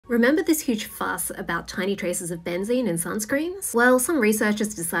Remember this huge fuss about tiny traces of benzene in sunscreens? Well, some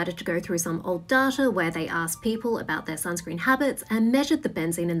researchers decided to go through some old data where they asked people about their sunscreen habits and measured the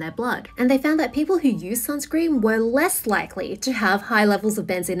benzene in their blood. And they found that people who use sunscreen were less likely to have high levels of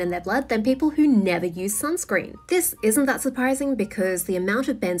benzene in their blood than people who never use sunscreen. This isn't that surprising because the amount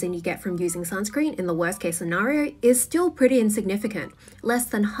of benzene you get from using sunscreen in the worst case scenario is still pretty insignificant, less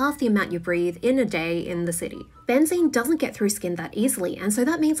than half the amount you breathe in a day in the city. Benzene doesn't get through skin that easily, and so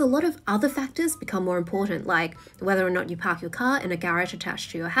that means a lot of other factors become more important, like whether or not you park your car in a garage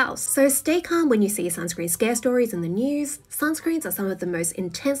attached to your house. So stay calm when you see sunscreen scare stories in the news. Sunscreens are some of the most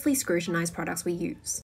intensely scrutinized products we use.